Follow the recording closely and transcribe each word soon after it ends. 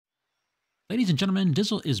Ladies and gentlemen,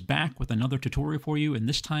 Dizzle is back with another tutorial for you, and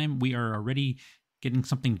this time we are already getting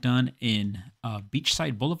something done in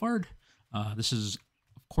Beachside Boulevard. This is,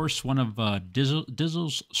 of course, one of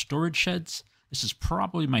Dizzle's storage sheds. This is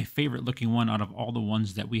probably my favorite looking one out of all the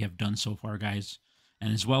ones that we have done so far, guys.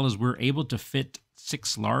 And as well as we're able to fit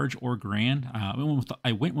 6 large or grand. I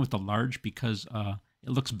went with the large because it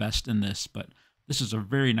looks best in this, but this is a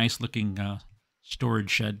very nice looking storage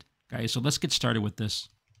shed, guys. So let's get started with this.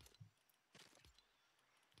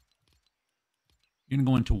 You're going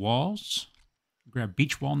to go into walls, grab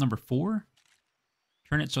beach wall number 4,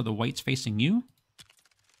 turn it so the white's facing you.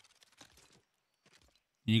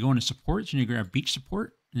 And you go into supports and you grab beach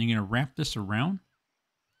support, and you're going to wrap this around.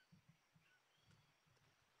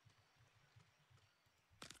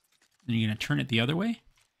 And you're going to turn it the other way.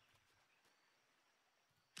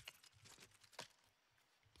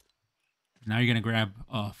 Now you're going to grab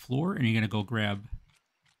floor, and you're going to go grab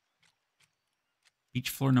beach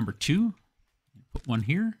floor number 2. Put one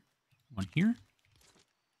here, one here.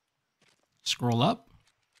 Scroll up.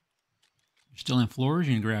 You're still in floors.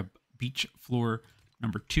 You're going to grab beach floor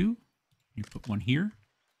number 2. You put one here,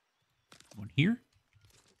 one here.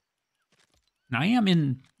 Now I am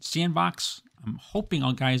in sandbox. I'm hoping,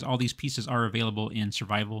 guys, all these pieces are available in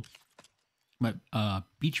survival. But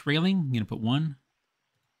beach railing, I'm going to put 1,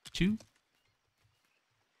 2,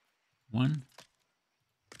 1,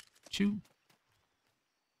 2,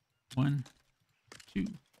 1, 2,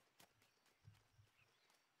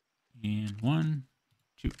 and 1,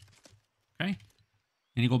 2. Okay.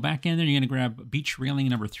 And you go back in there, you're going to grab beach railing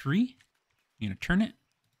number 3. You're going to turn it.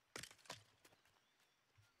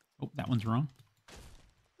 Oh, that one's wrong.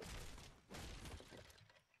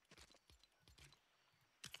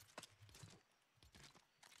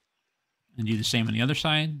 And do the same on the other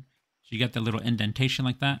side. So you got that little indentation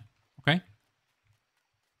like that. Okay.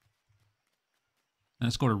 And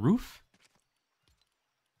let's go to roof.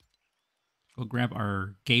 Go grab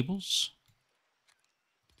our gables.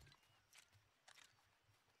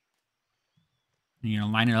 And you're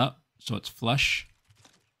going to line it up so it's flush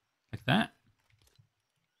like that.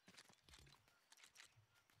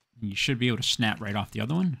 And you should be able to snap right off the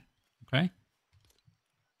other one. Okay.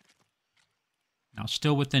 Now,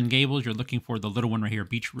 still within gables, you're looking for the little one right here.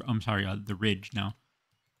 The ridge now.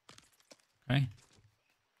 Okay.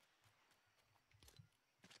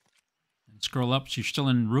 And scroll up. So you're still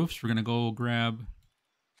in roofs. We're going to go grab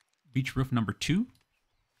beach roof number 2.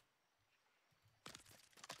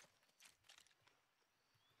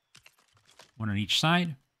 One on each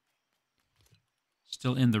side.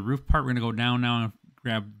 Still in the roof part. We're going to go down now and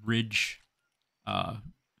grab ridge,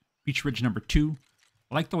 beach ridge number 2.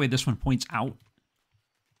 I like the way this one points out.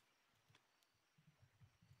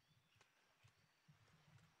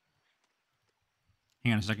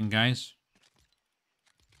 Hang on a second, guys.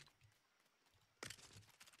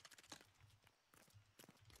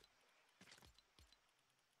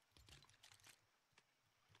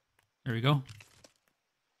 There we go.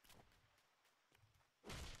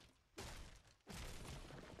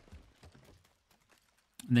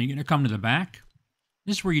 And then you're going to come to the back.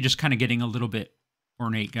 This is where you're just kind of getting a little bit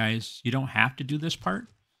ornate, guys. You don't have to do this part.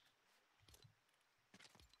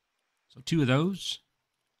 So 2 of those.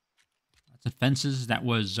 That's the fences. That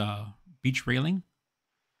was beach railing.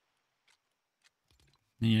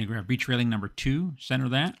 Then you're going to grab beach railing number 2. Center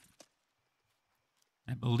that.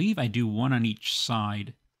 I believe I do 1 on each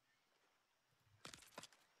side.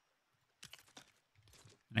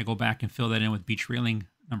 And I go back and fill that in with beach railing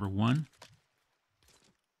number 1.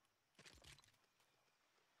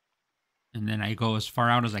 And then I go as far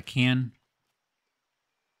out as I can.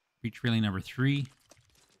 Beach railing number 3.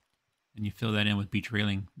 And you fill that in with beach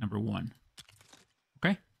railing number 1.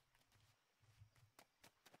 Okay?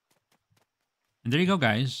 And there you go,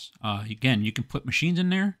 guys. Again, you can put machines in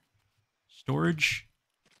there. Storage.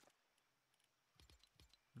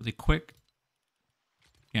 Really quick.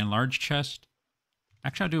 Again, large chest.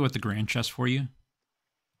 Actually, I'll do it with the grand chest for you.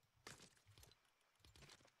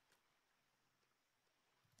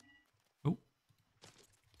 Oh.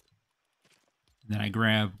 And then I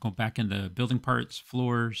go back into building parts,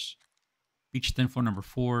 floors, beach thin floor number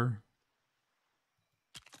 4.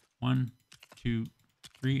 1, 2,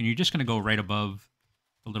 3. And you're just going to go right above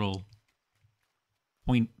the little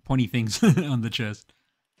pointy things on the chest.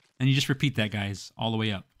 And you just repeat that, guys, all the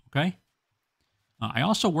way up. Okay? I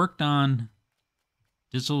also worked on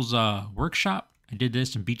Dizzle's workshop. I did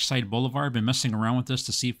this in Beachside Boulevard. Been messing around with this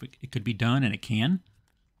to see if it could be done, and it can.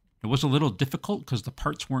 It was a little difficult because the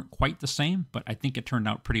parts weren't quite the same, but I think it turned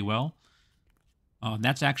out pretty well.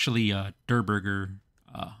 That's actually Durburger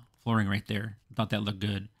flooring right there. I thought that looked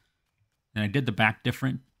good. And I did the back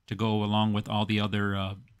different to go along with all the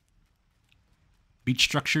other beach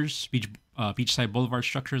structures, beachside boulevard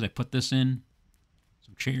structures. I put this in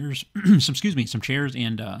some chairs, some chairs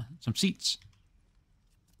and some seats.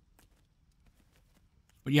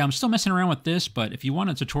 But yeah, I'm still messing around with this. But if you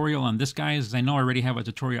want a tutorial on this, guys, I know I already have a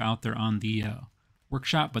tutorial out there on the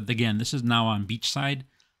workshop. But again, this is now on Beachside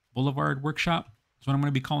Boulevard Workshop. That's what I'm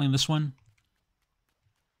going to be calling this one.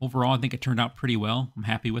 Overall, I think it turned out pretty well. I'm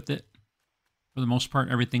happy with it. For the most part,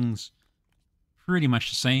 everything's pretty much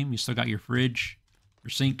the same. You still got your fridge, your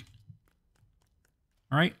sink.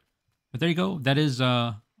 All right. But there you go. That is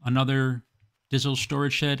another Dizzle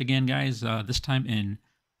Storage Shed again, guys. This time in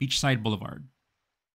Beachside Boulevard.